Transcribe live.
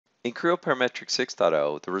In Creo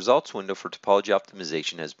 6.0, the results window for topology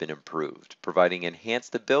optimization has been improved, providing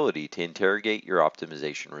enhanced ability to interrogate your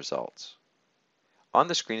optimization results. On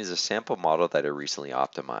the screen is a sample model that I recently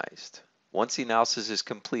optimized. Once the analysis is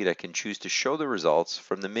complete, I can choose to show the results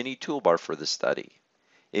from the mini toolbar for the study.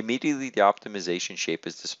 Immediately, the optimization shape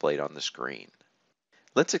is displayed on the screen.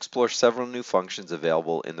 Let's explore several new functions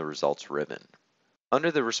available in the results ribbon. Under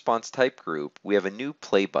the response type group, we have a new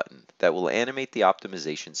play button that will animate the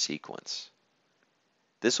optimization sequence.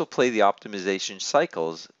 This will play the optimization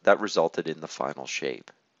cycles that resulted in the final shape.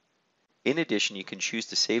 In addition, you can choose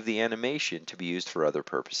to save the animation to be used for other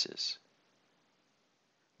purposes.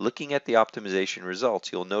 Looking at the optimization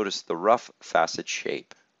results, you'll notice the rough facet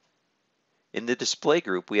shape. In the display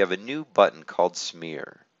group, we have a new button called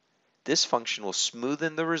Smear. This function will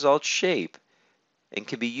smoothen the result shape and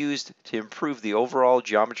can be used to improve the overall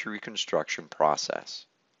geometry reconstruction process.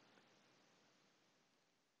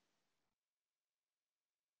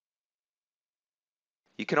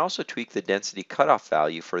 You can also tweak the density cutoff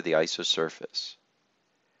value for the isosurface.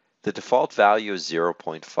 The default value is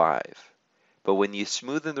 0.5, but when you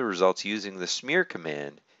smoothen the results using the smear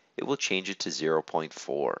command, it will change it to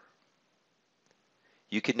 0.4.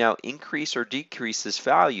 You can now increase or decrease this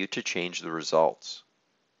value to change the results.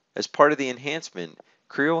 As part of the enhancement,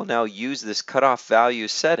 Creo will now use this cutoff value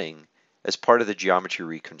setting as part of the geometry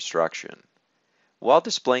reconstruction. While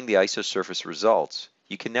displaying the isosurface results,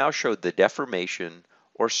 you can now show the deformation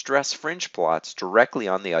or stress fringe plots directly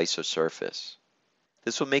on the isosurface.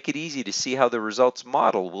 This will make it easy to see how the results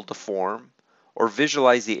model will deform or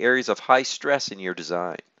visualize the areas of high stress in your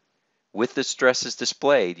design. With the stresses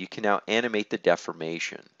displayed, you can now animate the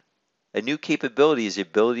deformation. A new capability is the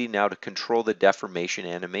ability now to control the deformation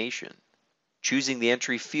animation. Choosing the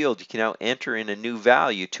entry field, you can now enter in a new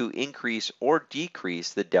value to increase or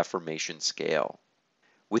decrease the deformation scale.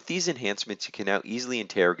 With these enhancements, you can now easily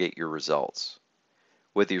interrogate your results.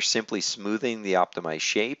 Whether you're simply smoothing the optimized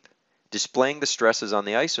shape, displaying the stresses on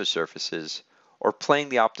the isosurfaces, or playing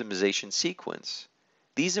the optimization sequence,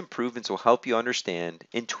 these improvements will help you understand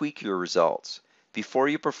and tweak your results before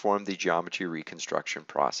you perform the geometry reconstruction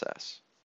process.